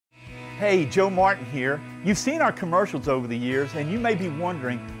Hey, Joe Martin here. You've seen our commercials over the years, and you may be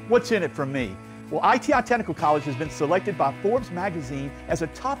wondering, what's in it for me? Well, ITI Technical College has been selected by Forbes magazine as a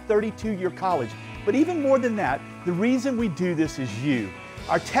top 32-year college. But even more than that, the reason we do this is you.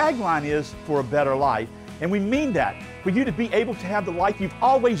 Our tagline is for a better life, and we mean that. For you to be able to have the life you've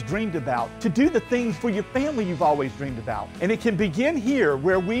always dreamed about, to do the things for your family you've always dreamed about. And it can begin here,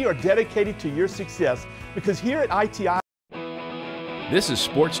 where we are dedicated to your success, because here at ITI, this is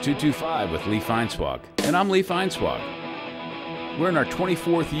Sports 225 with Lee Feinswag, and I'm Lee Feinswag. We're in our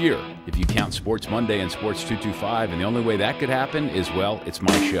 24th year, if you count Sports Monday and Sports 225, and the only way that could happen is, well, it's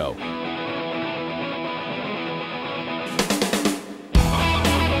my show.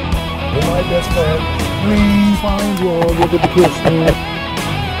 With my best friend, Lee Feinswag, look at the Christmas.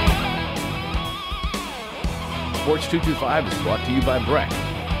 Sports 225 is brought to you by Breck.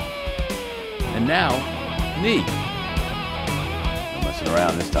 And now, me. I'm messing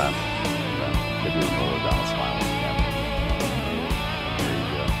around this time. Could do a Donald smile. There you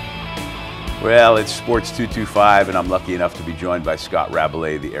go. Well, it's Sports 225, and I'm lucky enough to be joined by Scott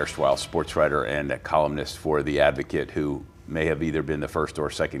Rabalais, the erstwhile sports writer and a columnist for The Advocate, who may have either been the first or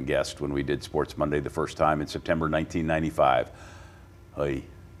second guest when we did Sports Monday the first time in September 1995. Hey,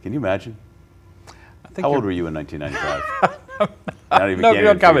 can you imagine? How old were you in 1995? No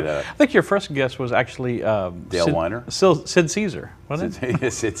comment. I think your first guest was actually Dale Weiner? Sid Caesar, wasn't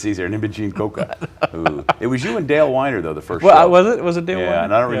it? Sid Caesar and Imogene Coca. It was you and Dale Weiner, though, the first show. Was it Dale Weiner? Yeah,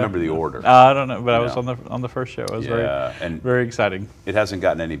 and I don't remember the order. I don't know, but I was on the first show. It was very exciting. It hasn't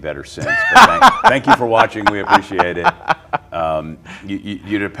gotten any better since. But thank you for watching. We appreciate it.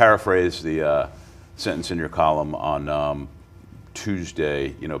 You to paraphrase the sentence in your column on Tuesday,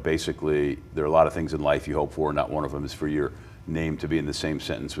 basically there are a lot of things in life you hope for. Not one of them is for your name to be in the same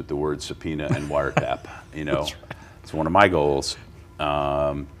sentence with the words subpoena and wiretap. That's right. It's one of my goals.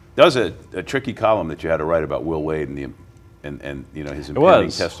 That was a tricky column that you had to write about Will Wade and his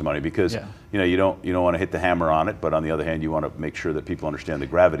impending testimony, because you don't want to hit the hammer on it, but on the other hand you want to make sure that people understand the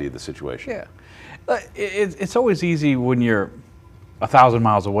gravity of the situation. Yeah, it's always easy when you're 1,000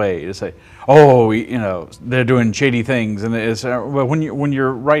 miles away to say, oh, they're doing shady things, and but when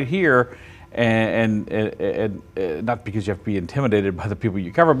you're right here. And not because you have to be intimidated by the people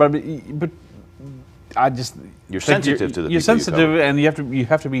you cover, but I just you're sensitive to the you're people sensitive, and you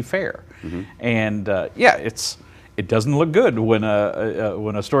have to be fair. Mm-hmm. And it doesn't look good when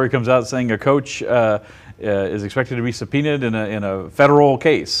a story comes out saying a coach is expected to be subpoenaed in a federal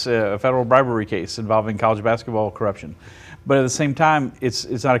case, a federal bribery case involving college basketball corruption. But at the same time,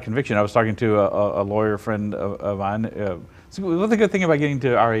 it's not a conviction. I was talking to a lawyer friend of mine. What's the good thing about getting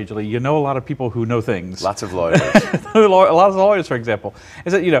to our age, Lee? You know a lot of people who know things. Lots of lawyers. A lot of lawyers, for example.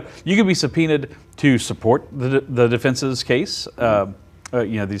 Is that you can be subpoenaed to support the defense's case.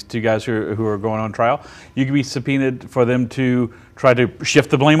 These two guys who are going on trial. You can be subpoenaed for them to try to shift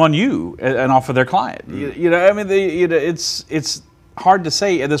the blame on you and off of their client. It's hard to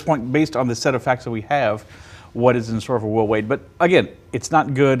say at this point, based on the set of facts that we have, what is in store for Will Wade. But again, it's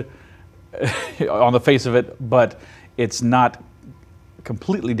not good on the face of it, but it's not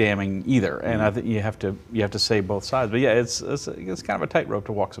completely damning either, and I think you have to say both sides. But yeah, it's kind of a tightrope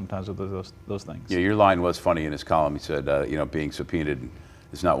to walk sometimes with those things. Yeah, your line was funny in his column. He said, being subpoenaed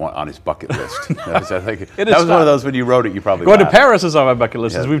is not on his bucket list. That was one of those when you wrote it, you probably going to Paris is on my bucket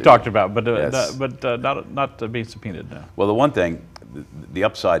list, as we've talked about, but not being subpoenaed. No. Well, the one thing, the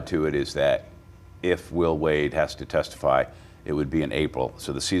upside to it is that if Will Wade has to testify, it would be in April,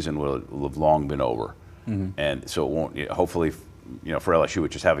 so the season will have long been over. Mm-hmm. And so it won't. Hopefully, for LSU,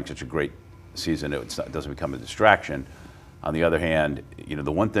 which is having such a great season, it doesn't become a distraction. On the other hand,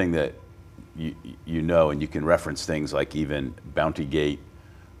 the one thing that and you can reference things like even Bounty Gate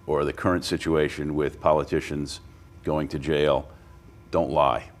or the current situation with politicians going to jail. Don't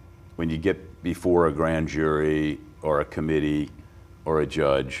lie. When you get before a grand jury or a committee or a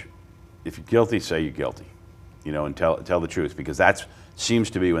judge, if you're guilty, say you're guilty. And tell the truth, because that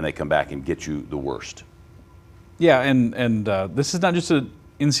seems to be when they come back and get you the worst. Yeah, and this is not just an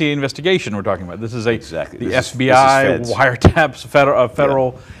NCAA investigation we're talking about. This is the FBI wiretaps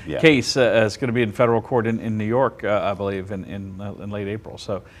federal case. It's going to be in federal court in New York, I believe, in late April.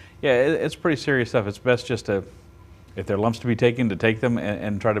 So, yeah, it's pretty serious stuff. It's best just to, if there are lumps to be taken, to take them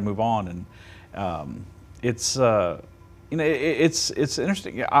and try to move on. And it's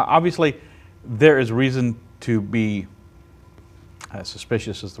interesting. Obviously, there is reason to be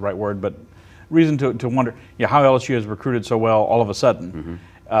suspicious is the right word, but reason to wonder how LSU has recruited so well all of a sudden.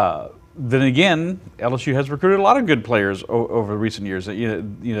 Mm-hmm. then again, LSU has recruited a lot of good players over recent years. You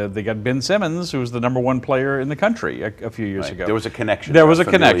know, they got Ben Simmons, who was the #1 player in the country a few years ago. There was a connection. There was a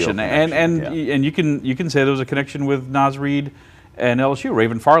connection, connection. and you can say there was a connection with Naz Reid and LSU.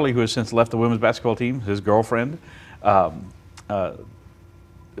 Raven Farley, who has since left the women's basketball team, his girlfriend, and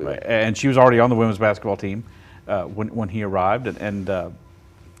she was already on the women's basketball team when he arrived, and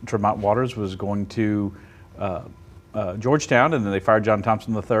Tremont Waters was going to Georgetown, and then they fired John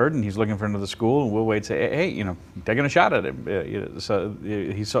Thompson III, and he's looking for another school. And Will Wade said, "Hey, you know, taking a shot at him." So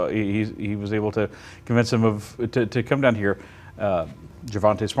he was able to convince him to come down here.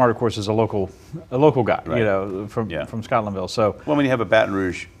 Javante Smart, of course, is a local guy, right. you know, from Scotlandville. So well, when you have a Baton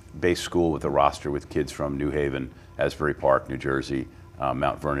Rouge-based school with a roster with kids from New Haven, Asbury Park, New Jersey,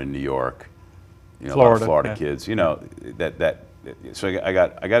 Mount Vernon, New York, you know, Florida, a lot of Florida yeah. kids, you know, that. So I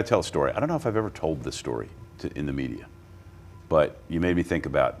got to tell a story. I don't know if I've ever told this story in the media, but you made me think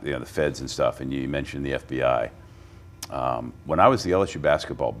about the feds and stuff, and you mentioned the FBI. When I was the LSU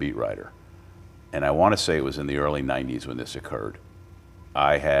basketball beat writer, and I want to say it was in the early '90s when this occurred,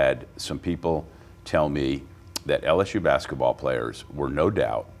 I had some people tell me that LSU basketball players were no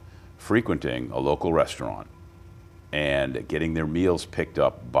doubt frequenting a local restaurant and getting their meals picked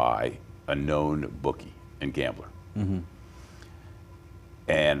up by a known bookie and gambler. Mm-hmm.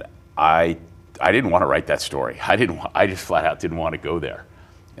 And I didn't want to write that story. I just flat out didn't want to go there.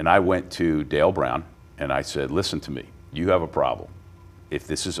 And I went to Dale Brown and I said, listen to me, you have a problem. If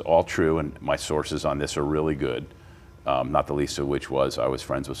this is all true, and my sources on this are really good, not the least of which was I was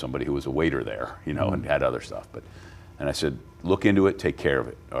friends with somebody who was a waiter there, you know, and had other stuff. And I said, look into it, take care of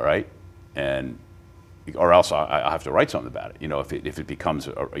it, all right? And or else I have to write something about it, you know, if it becomes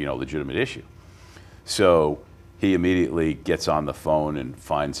a legitimate issue. So he immediately gets on the phone and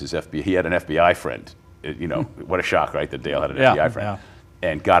finds his FBI. He had an FBI friend. You know, what a shock, right? That Dale had an FBI friend. Yeah.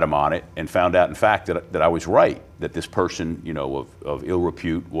 And got him on it and found out, in fact, that I was right, that this person, you know, of ill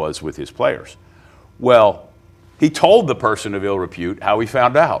repute was with his players. Well, he told the person of ill repute how he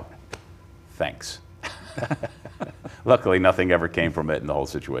found out. Thanks. Luckily, nothing ever came from it, and the whole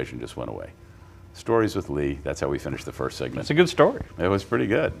situation just went away. Stories with Lee. That's how we finished the first segment. It's a good story. It was pretty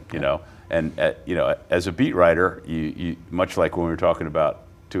good, you know. And you know, as a beat writer, you much like when we were talking about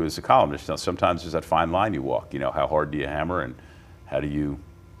too as a columnist, you know, sometimes there's that fine line you walk. You know, how hard do you hammer, and how do you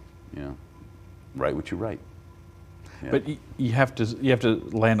write what you write. Yeah. But you have to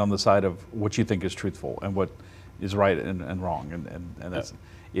land on the side of what you think is truthful and what is right and wrong, and that's.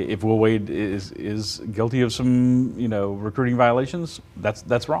 If Will Wade is guilty of some recruiting violations,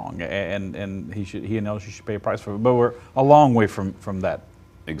 that's wrong, and he and LSU should pay a price for it. But we're a long way from that.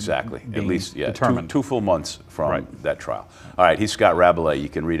 Exactly. At least determined. Two full months from that trial. All right, he's Scott Rabalais. You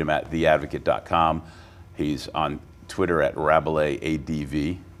can read him at theadvocate.com. He's on Twitter at Rabalais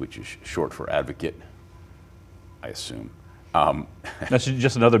ADV, which is short for advocate, I assume. That's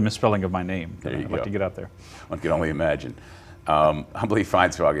just another misspelling of my name that I'd like to get out there. One can only imagine. I'm Lee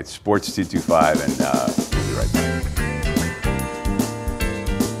Feinswag. It's Sports 225, and we'll be right back.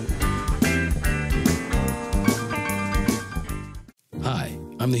 Hi,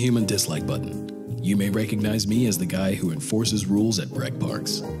 I'm the human dislike button. You may recognize me as the guy who enforces rules at Breck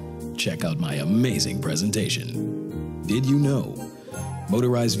Parks. Check out my amazing presentation. Did you know?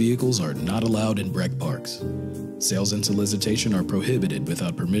 Motorized vehicles are not allowed in Breck Parks. Sales and solicitation are prohibited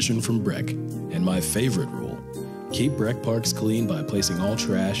without permission from Breck. And my favorite rule, keep Breck Parks clean by placing all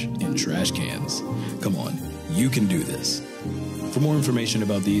trash in trash cans. Come on, you can do this. For more information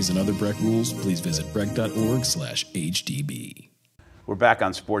about these and other Breck rules, please visit breck.org/HDB. We're back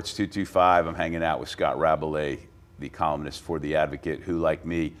on Sports 225. I'm hanging out with Scott Rabalais, the columnist for The Advocate, who, like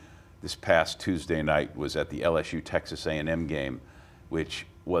me, this past Tuesday night was at the LSU-Texas A&M game, which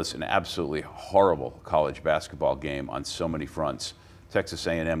was an absolutely horrible college basketball game on so many fronts. Texas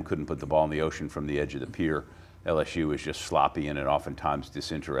A&M couldn't put the ball in the ocean from the edge of the pier. LSU was just sloppy and oftentimes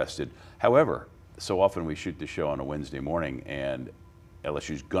disinterested. However, so often we shoot the show on a Wednesday morning, and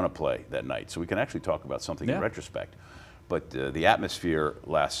LSU's going to play that night. So we can actually talk about something in retrospect. But the atmosphere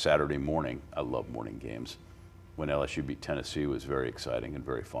last Saturday morning, I love morning games, when LSU beat Tennessee was very exciting and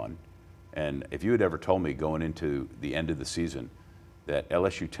very fun. And if you had ever told me going into the end of the season that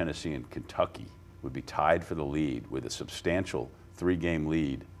LSU, Tennessee, and Kentucky would be tied for the lead with a substantial 3-game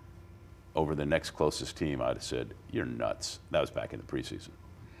lead over the next closest team, I'd have said, you're nuts. That was back in the preseason.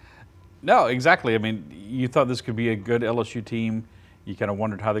 No, exactly. I mean, you thought this could be a good LSU team. You kind of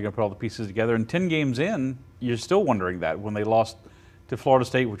wondered how they're going to put all the pieces together. And 10 games in, you're still wondering that when they lost to Florida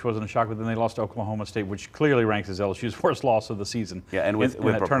State, which wasn't a shock, but then they lost to Oklahoma State, which clearly ranks as LSU's worst loss of the season. Yeah, and with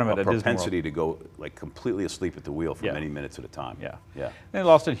that tournament a at Disney World. propensity to go like completely asleep at the wheel for many minutes at a time. Yeah, yeah. They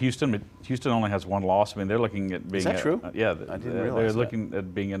lost at Houston, but Houston only has one loss. I mean, they're looking at being. Is that true? Yeah, I didn't realize they're that. looking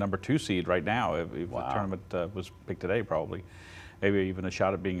at being a number 2 seed right now. If the tournament was picked today, probably, maybe even a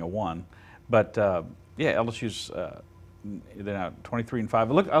shot at being a 1. But yeah, LSU's. They're now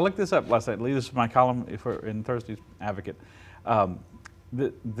 23-5. I looked this up last night. Lee, this is my column in Thursday's Advocate.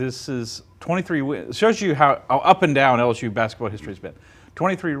 This is 23 wins. Shows you how up and down LSU basketball history has been.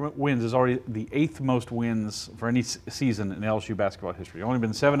 23 wins is already the 8th most wins for any season in LSU basketball history. There have only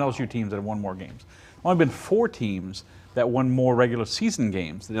been 7 LSU teams that have won more games. Only been 4 teams that won more regular season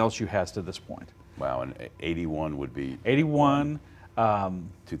games than LSU has to this point. Wow, and 81 would be 81.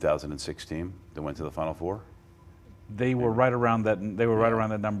 2006 team that went to the Final Four. They were right around that. They were right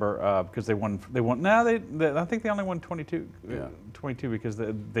around that number because they won. No, I think they only won 22. 22 because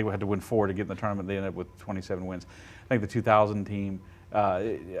they had to win 4 to get in the tournament. They ended up with 27 wins. I think the 2000 team.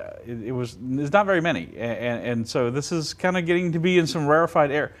 It's not very many, and so this is kind of getting to be in some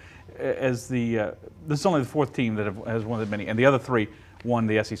rarefied air. As this is only the 4th team that has won that many, and the other 3 won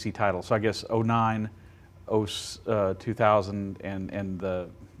the SEC title. So I guess 09, 2000, and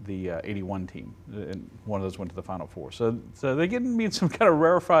the 81 team, and one of those went to the Final Four. So they're getting me in some kind of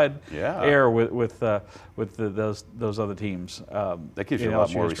rarefied air with those other teams. That gives you a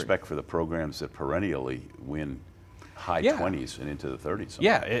lot more respect for the programs that perennially win high 20s and into the 30s.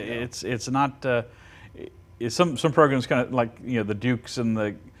 Yeah, it's not. Some programs kind of like the Dukes and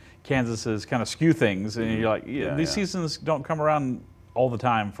the Kansases kind of skew things, and you're like, these seasons don't come around all the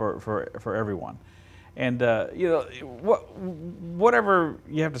time for everyone. And whatever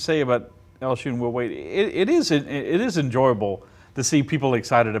you have to say about LSU and Will Wade, it is enjoyable to see people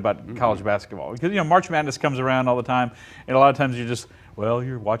excited about college basketball, because March Madness comes around all the time, and a lot of times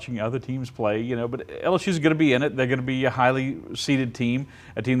you're watching other teams play, but LSU's going to be in it. They're going to be a highly seeded team,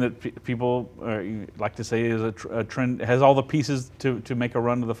 a team that people like to say is a trend, has all the pieces to make a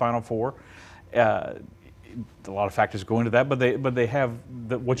run to the Final Four. A lot of factors go into that, but they have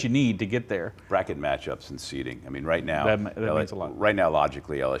what you need to get there. Bracket matchups and seeding. I mean, right now, that means a lot. Right now,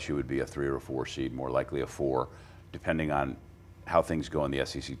 logically, LSU would be a 3 or 4 seed, more likely a 4, depending on how things go in the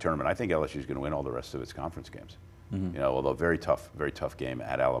SEC tournament. I think LSU is going to win all the rest of its conference games. Although very tough game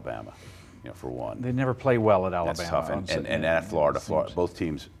at Alabama, for one. They never play well at Alabama. That's tough, and at Florida, both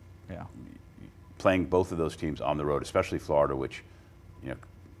teams, playing both of those teams on the road, especially Florida, which,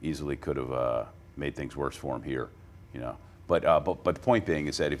 easily could have made things worse for them here, But the point being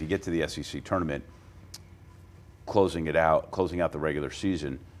is that if you get to the SEC tournament, closing out the regular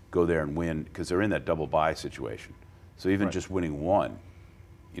season, go there and win, because they're in that double bye situation. So even just winning 1,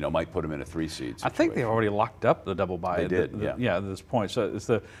 might put them in a 3 seed situation. I think they already locked up the double bye. They did, yeah, at this point. So it's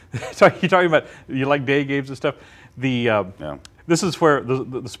you're talking about, you like day games and stuff. This is where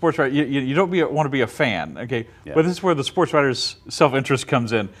the sports writer, you don't want to be a fan, okay? Yeah. But this is where the sports writer's self-interest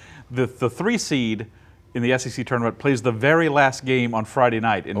comes in. The 3 seed in the SEC tournament plays the very last game on Friday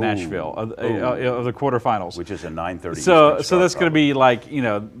night in Nashville of the quarterfinals, which is a 9:30. So that's going to be like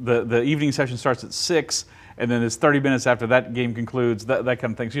the evening session starts at 6. And then it's 30 minutes after that game concludes, that kind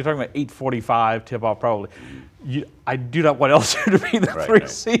of thing. So you're talking about 8:45 tip-off probably. I do not want LSU to be the 3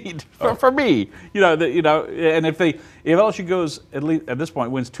 seed for me. And if LSU goes at this point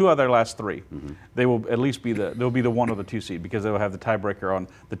wins 2 out of their last 3, they will at least be they'll be the 1 or the 2 seed, because they'll have the tiebreaker on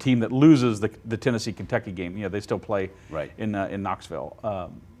the team that loses the Tennessee-Kentucky game. They still play in Knoxville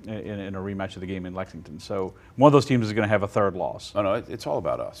in a rematch of the game in Lexington. So one of those teams is going to have a 3rd loss. Oh no, it's all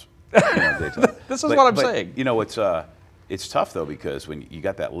about us. This is what I'm saying. It's tough though, because when you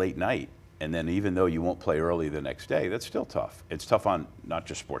got that late night, and then even though you won't play early the next day, that's still tough. It's tough on not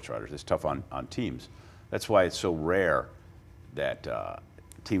just sports writers. It's tough on teams. That's why it's so rare that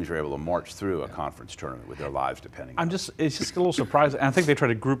teams are able to march through a conference tournament with their lives depending. It's just a little surprising. And I think they try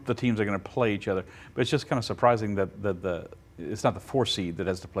to group the teams that are going to play each other, but it's just kind of surprising that it's not the 4 seed that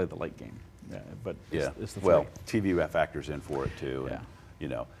has to play the late game. But it's the 3. Well, TV factors in for it too.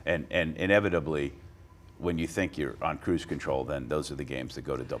 And inevitably, when you think you're on cruise control, then those are the games that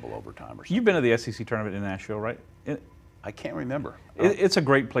go to double overtime or something. You've been to the SEC tournament in Nashville, right? I can't remember. It's a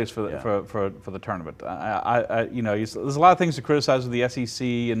great place for the tournament. There's a lot of things to criticize with the SEC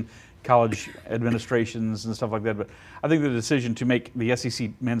and college administrations and stuff like that, but I think the decision to make the SEC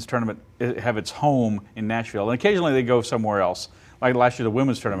men's tournament have its home in Nashville, and occasionally they go somewhere else. Like last year, the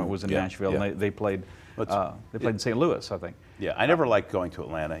women's tournament was in Nashville, and they played in St. Louis, I think. Yeah, I never liked going to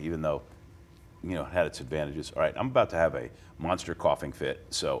Atlanta, even though it had its advantages. All right, I'm about to have a monster coughing fit,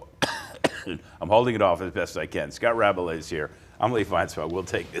 so I'm holding it off as best I can. Scott Rabalais here. I'm Lee Feinswag. We'll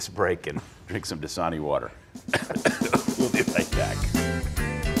take this break and drink some Dasani water. We'll be right back.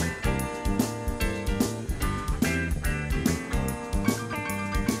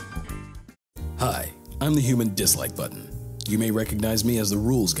 Hi, I'm the human dislike button. You may recognize me as the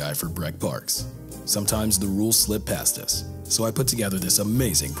rules guy for Breck Parks. Sometimes the rules slip past us, so I put together this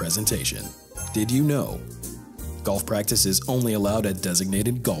amazing presentation. Did you know? Golf practice is only allowed at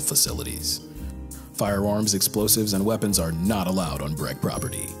designated golf facilities. Firearms, explosives, and weapons are not allowed on Breck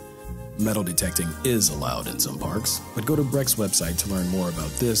property. Metal detecting is allowed in some parks, but go to Breck's website to learn more about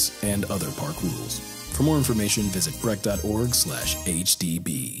this and other park rules. For more information, visit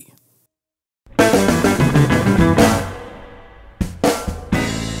breck.org/HDB.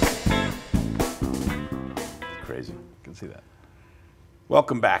 Crazy. Can see that.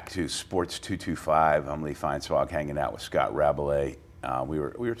 Welcome back to Sports 225. I'm Lee Feinswag, hanging out with Scott Rabalais. We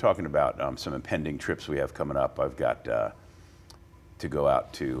were talking about some impending trips we have coming up. I've got to go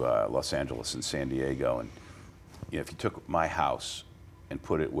out to Los Angeles and San Diego, and if you took my house and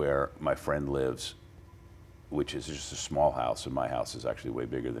put it where my friend lives, which is just a small house, and my house is actually way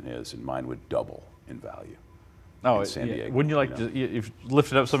bigger than his, and mine would double in value. Oh, in San Diego, wouldn't you like to if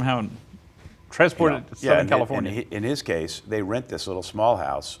lift it up somehow and transport it to Southern California? In his case, they rent this little small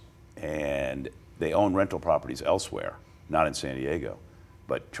house, and they own rental properties elsewhere, not in San Diego.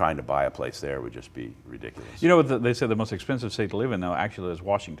 But trying to buy a place there would just be ridiculous. You know what they say the most expensive state to live in now actually is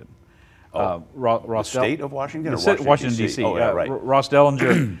Washington. The state of Washington, or Washington D.C. Oh, yeah, right. Ross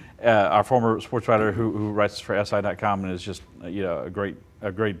Dellinger, our former sports writer who writes for SI.com and is just a great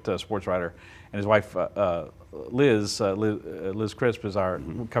sports writer, and his wife Liz Crisp is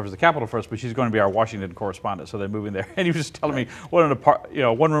covers the Capitol for us, but she's going to be our Washington correspondent. So they're moving there, and he was just telling me what an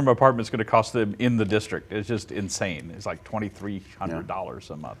one-room apartment is going to cost them in the district. It's just insane. It's like $2,300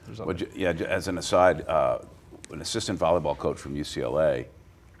 a month or something. Well, as an aside, an assistant volleyball coach from UCLA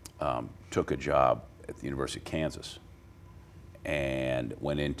took a job at the University of Kansas and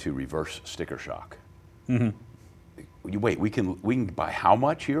went into reverse sticker shock. Mm-hmm. Wait, we can buy how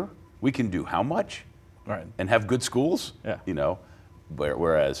much here? We can do how much? Right. And have good schools? Yeah.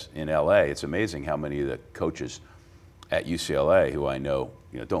 Whereas in LA, it's amazing how many of the coaches at UCLA who I know,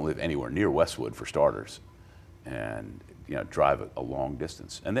 don't live anywhere near Westwood for starters, and drive a long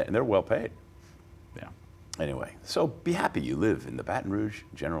distance, and they're well paid. Yeah. Anyway, so be happy you live in the Baton Rouge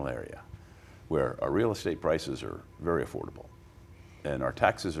general area, where our real estate prices are very affordable, and our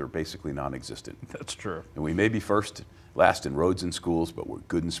taxes are basically non-existent. That's true. And we may be last in roads and schools, but we're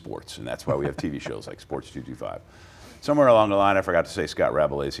good in sports, and that's why we have TV shows like Sports 225. Somewhere along the line, I forgot to say Scott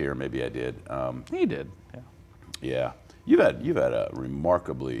Rabalais here. Maybe I did. He did. Yeah. Yeah. You've had a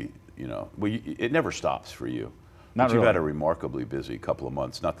remarkably, it never stops for you. Not but really. You've had a remarkably busy couple of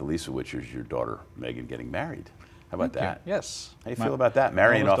months, not the least of which is your daughter Megan getting married. How about that? Yes. How do you feel about that?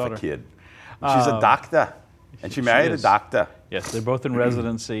 Marrying off daughter. a kid. She's a doctor, and she married a doctor. Yes, they're both in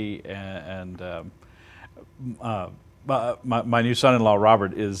residency, and my new son-in-law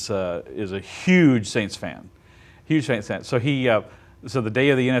Robert is a huge Saints fan, huge Saints fan. So so the day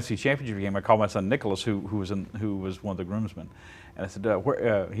of the NFC Championship game, I called my son Nicholas, who was one of the groomsmen, and I said,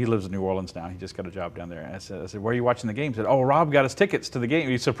 he lives in New Orleans now. He just got a job down there. And I said, where are you watching the game? He said, oh, Rob got us tickets to the game.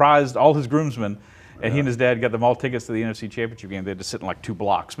 He surprised all his groomsmen, and he and his dad got them all tickets to the NFC Championship game. They had to sit in like 2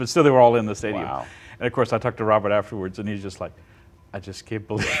 blocks, but still they were all in the stadium. Wow. And of course, I talked to Robert afterwards, and he's just like, I just can't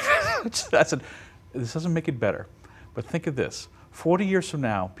believe it. I said, this doesn't make it better. But think of this. 40 years from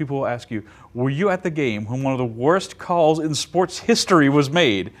now, people will ask you, were you at the game when one of the worst calls in sports history was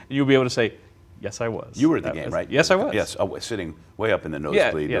made? And you'll be able to say, yes, I was. You were at the game, right? Yes, I was. Yes, sitting way up in the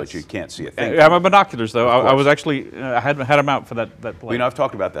nosebleed, but you can't see a thing. I have my binoculars, though. I was actually, I had them out for that play. I've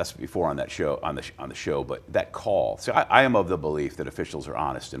talked about this before on that show, on the show, but that call. So I am of the belief that officials are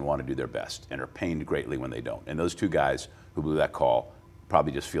honest and want to do their best and are pained greatly when they don't. And those 2 guys who blew that call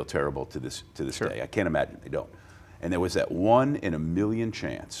probably just feel terrible to this day. I can't imagine they don't. And there was that 1 in a million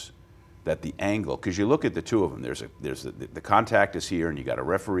chance that the angle, because you look at the 2 of them, there's the contact is here, and you got a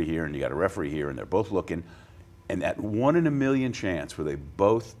referee here, and you got a referee here, and they're both looking, and that 1 in a million chance where they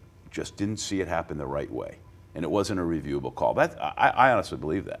both just didn't see it happen the right way, and it wasn't a reviewable call. I honestly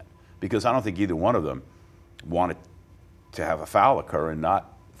believe that, because I don't think either one of them wanted to have a foul occur and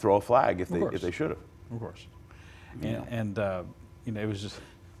not throw a flag if they should have. Of course. And it was just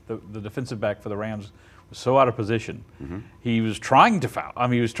the defensive back for the Rams was so out of position. Mm-hmm. He was trying to foul. I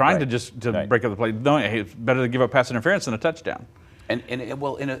mean, he was trying to break up the play. No, it's better to give up pass interference than a touchdown. And in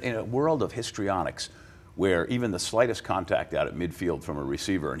a world of histrionics, where even the slightest contact out at midfield from a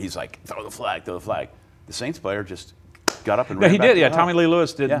receiver, and he's like, throw the flag. The Saints player just got up and No, ran he back did. to Yeah, the Tommy huddle. Lee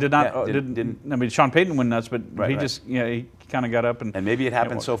Lewis Yeah, did not. yeah, Didn't. I mean, Sean Payton went nuts, but Right, he right. just he kind of got up and And maybe it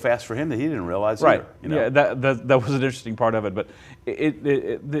happened so fast for him that he didn't realize right. either. You know? Yeah, that was an interesting part of it, but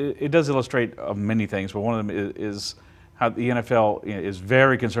it does illustrate many things. But one of them is how the NFL is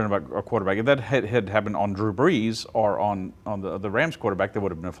very concerned about a quarterback. If that had happened on Drew Brees or on the Rams quarterback, there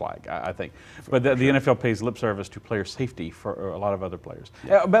would have been a flag, I think. But the NFL pays lip service to player safety for a lot of other players.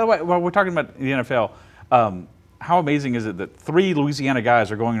 Yeah. By the way, while we're talking about the NFL, how amazing is it that 3 Louisiana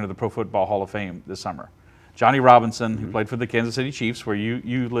guys are going into the Pro Football Hall of Fame this summer? Johnny Robinson, who played for the Kansas City Chiefs, where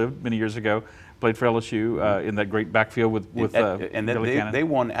you lived many years ago, played for LSU in that great backfield with and then Billy Cannon. they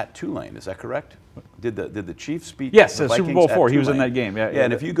won at Tulane. Is that correct? Did the Chiefs beat? Yes, the Super Vikings Bowl at IV. He was in Tulane? that game. Yeah,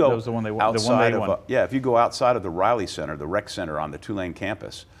 and if you go that was the one they won. outside The one they won. if you go outside of the Riley Center, the rec center on the Tulane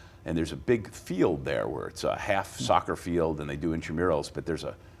campus, and there's a big field there where it's a half soccer field, and they do intramurals. But there's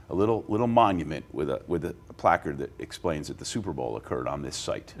a little monument with a placard that explains that the Super Bowl occurred on this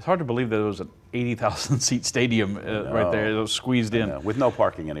site. It's hard to believe that it was an 80,000 seat stadium right there. It was squeezed in. With no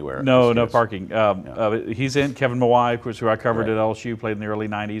parking anywhere. No Yes. parking. He's in. Kevin Mawai, of course, who I covered Right. at LSU, played in the early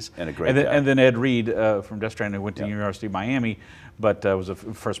 '90s, And a great then, guy. and then Ed Reed from Destrand, who went to the University of Miami, but was a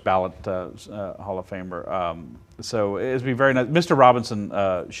first ballot Hall of Famer. So it'd be very nice. Mr. Robinson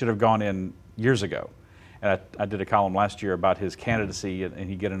should have gone in years ago. And I did a column last year about his candidacy, and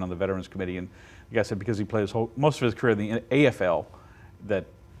he get in on the Veterans Committee. And the guy said because he played most of his career in the AFL, that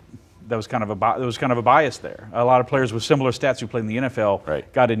was kind of a bias there. A lot of players with similar stats who played in the NFL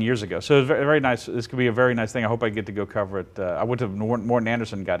Right. got in years ago. So it was very, very nice. This could be a very nice thing. I hope I get to go cover it. I went to Morton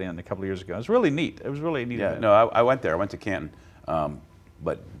Anderson got in a couple of years ago. It was really neat. It was really a neat. Yeah, event. no, I went there. I went to Canton.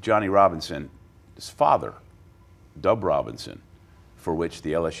 But Johnny Robinson, his father, Dub Robinson, for which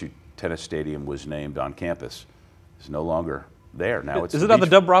the LSU tennis stadium was named on campus, is no longer there. Now it's Is it on the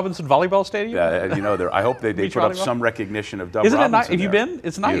beach- Dub Robinson Volleyball Stadium? Yeah, I hope they Beach put up volleyball? some recognition of Dub Isn't it Robinson nice? Have you there. been?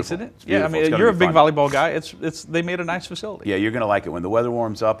 It's nice, Beautiful. isn't it? It's Yeah, I beautiful. mean, It's gonna you're a be big fun. volleyball guy. They made a nice facility. Yeah, you're going to like it. When the weather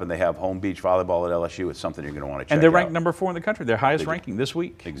warms up and they have home beach volleyball at LSU, it's something you're going to want to check out. And they're ranked number 4 in the country. Their highest ranking this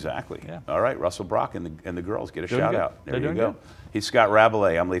week. Exactly. Yeah. All right, Russell Brock and the girls get a Doing shout good. out. There They're you doing go. good. He's Scott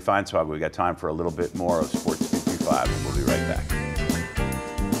Rabalais. I'm Lee Feinswag. We got time for a little bit more of Sports 235, and we'll be right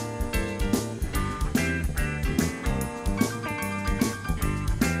back.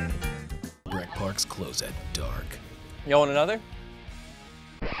 Rec parks close at dark. You want another?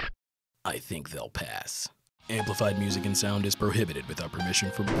 I think they'll pass. Amplified music and sound is prohibited without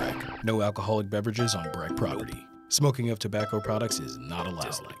permission from Breck. No alcoholic beverages on Breck property. Smoking of tobacco products is not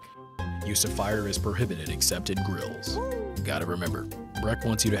allowed. Use of fire is prohibited except in grills. Gotta remember, Breck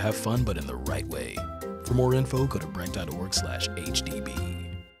wants you to have fun, but in the right way. For more info, go to breck.org/HDB.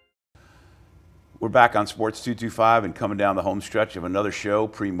 We're back on Sports 225 and coming down the home stretch of another show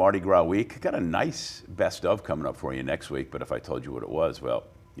pre-Mardi Gras week. Got a nice best of coming up for you next week, but if I told you what it was, well,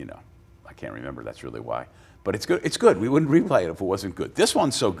 you know, I can't remember. That's really why. But it's good. It's good. We wouldn't replay it if it wasn't good. This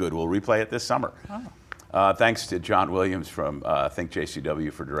one's so good, we'll replay it this summer. Thanks to John Williams from Think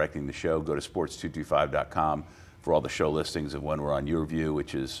JCW for directing the show. Go to sports225.com for all the show listings of when we're on Your View,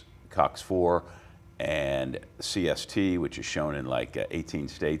 which is Cox 4, and CST, which is shown in like 18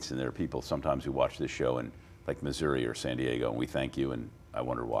 states. And there are people sometimes who watch this show in like Missouri or San Diego, and we thank you, and I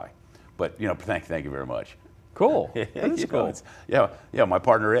wonder why. But, you know, thank you very much. Cool. That is You know, cool. yeah. My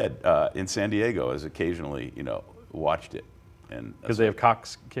partner Ed in San Diego has occasionally, watched it, and Because they have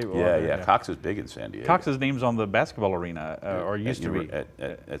Cox cable. yeah. Cox is big in San Diego. Cox's name's on the basketball arena, or used to be.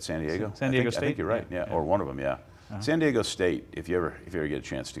 at San Diego. San Diego I think State? you're right. Yeah, or one of them. Yeah. San Diego State. If you ever get a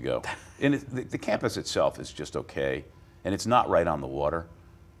chance to go, and the campus itself is just okay, and it's not right on the water,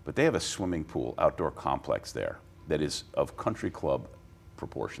 but they have a swimming pool outdoor complex there that is of country club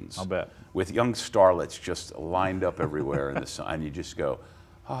proportions. I'll bet. With young starlets just lined up everywhere in the sun, and you just go,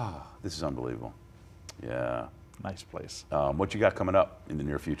 this is unbelievable. Yeah. Nice place. What you got coming up in the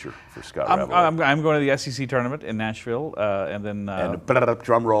near future for Scott I'm Rabalais? going to the SEC tournament in Nashville, and then. And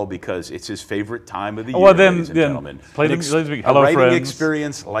drum roll, because it's his favorite time of the year, well, then, ladies and gentlemen. play An the hello, a writing friends.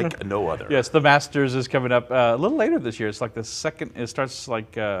 experience like no other. Yes, the Masters is coming up a little later this year. It's like the second. It starts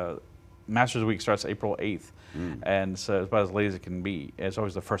like Masters Week starts April 8th, and so it's about as late as it can be. It's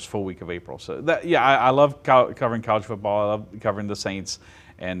always the first full week of April. So I love covering college football. I love covering the Saints.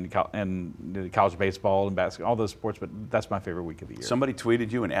 And college baseball and basketball, all those sports, but that's my favorite week of the year. Somebody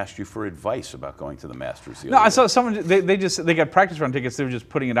tweeted you and asked you for advice about going to the Masters. No, I saw someone. They got practice run tickets. They were just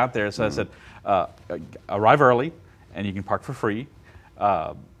putting it out there. So I said, arrive early, and you can park for free.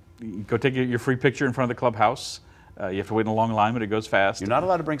 You go take your free picture in front of the clubhouse. You have to wait in a long line, but it goes fast. You're not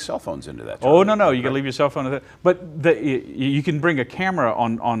allowed to bring cell phones into that. Oh no, you can leave your cell phone. But you can bring a camera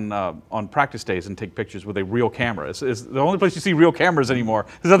on practice days and take pictures with a real camera. It's the only place you see real cameras anymore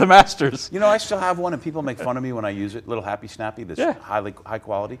is at the Masters. You know, I still have one, and people make fun of me when I use it. Little Happy Snappy, that's Yeah. high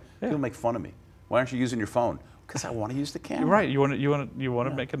quality. Yeah. People make fun of me. Why aren't you using your phone? Because I want to use the camera. Right. You want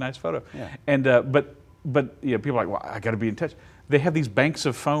to make a nice photo. Yeah. And but yeah, people are like, well, I got to be in touch. They have these banks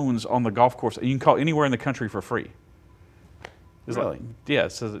of phones on the golf course. You can call anywhere in the country for free. It's Really? Like, yeah,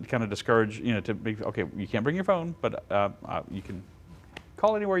 so it kind of discourage, to be, okay, you can't bring your phone, but you can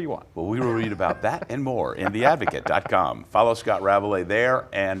call anywhere you want. Well, we will read about that and more in theadvocate.com. Follow Scott Rabalais there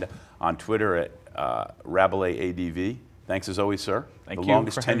and on Twitter at RabalaiSADV. Thanks as always, sir. Thank the you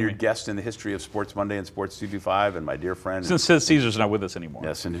longest for having tenured me. guest in the history of Sports Monday and Sports 225, and my dear friend. Since Caesar's not with us anymore.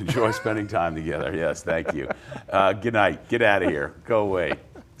 Yes, and enjoy spending time together. Yes, thank you. Good night. Get out of here. Go away.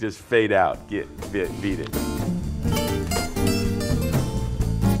 Just fade out. Beat it.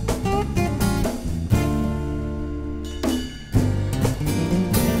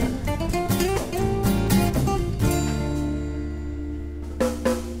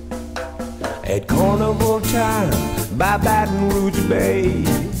 At carnival time by Baton Rouge Bay,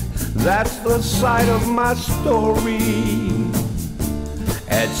 that's the site of my story.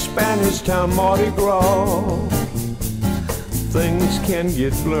 At Spanish Town Mardi Gras, things can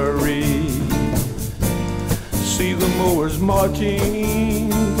get blurry. See the mowers marching,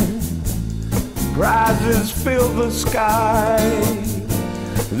 prizes fill the sky.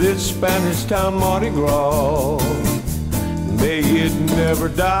 This Spanish Town Mardi Gras, may it never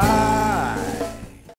die.